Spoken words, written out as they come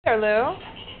there, Lou?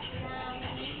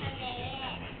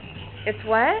 It's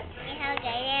what?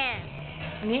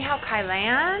 Ni hao kai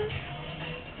lan?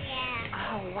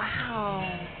 Yeah. Oh, wow.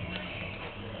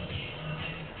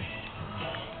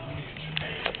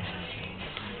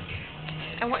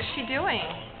 And what's she doing?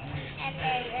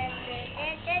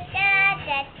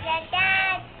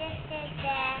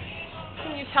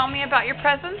 Can you tell me about your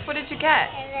presents? What did you get?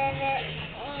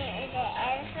 The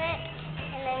elephant,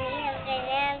 and then you have the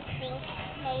dancing,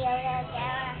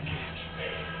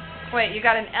 Wait, you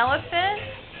got an elephant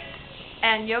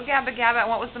and Yo Gabba Gabba, and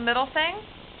what was the middle thing?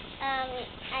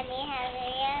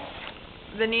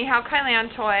 The Ni Hao Kai Lan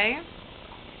toy.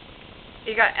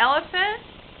 You got elephant,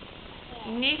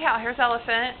 Ni Hao, here's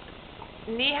elephant,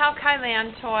 Ni Hao Kai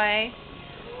Lan toy,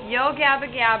 Yo Gabba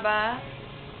Gabba.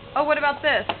 Oh, what about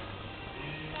this? That's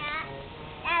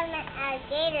an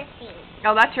alligator thing.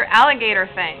 Oh, that's your alligator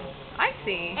thing. I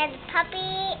see. And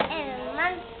puppy and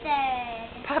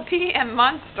monsters. Puppy and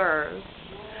monsters.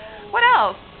 What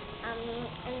else?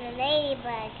 And the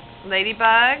ladybug.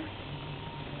 Ladybugs.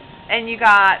 And you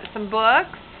got some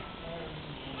books.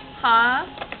 Huh?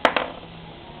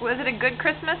 Was it a good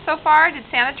Christmas so far? Did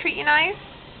Santa treat you nice?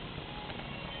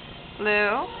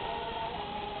 Lou?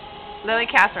 Lily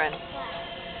Catherine.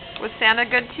 Was Santa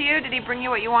good to you? Did he bring you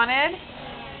what you wanted?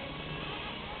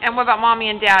 And what about Mommy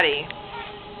and Daddy?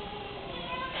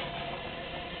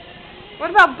 What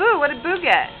about Boo? What did Boo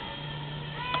get?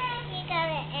 She got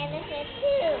an elephant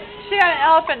too. She got an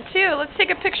elephant too. Let's take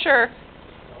a picture.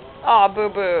 Aw, Boo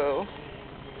Boo.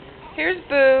 Here's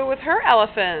Boo with her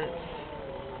elephants.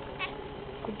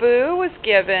 Boo was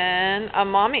given a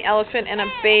mommy elephant and a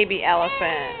baby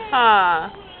elephant. Huh?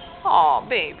 Aw,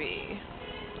 baby.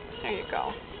 There you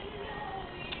go.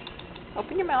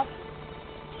 Open your mouth.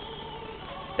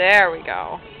 There we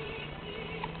go.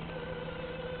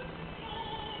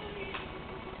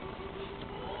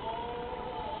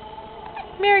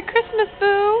 Merry Christmas,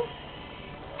 Boo.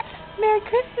 Merry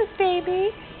Christmas,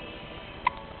 baby.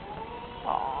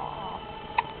 Aww.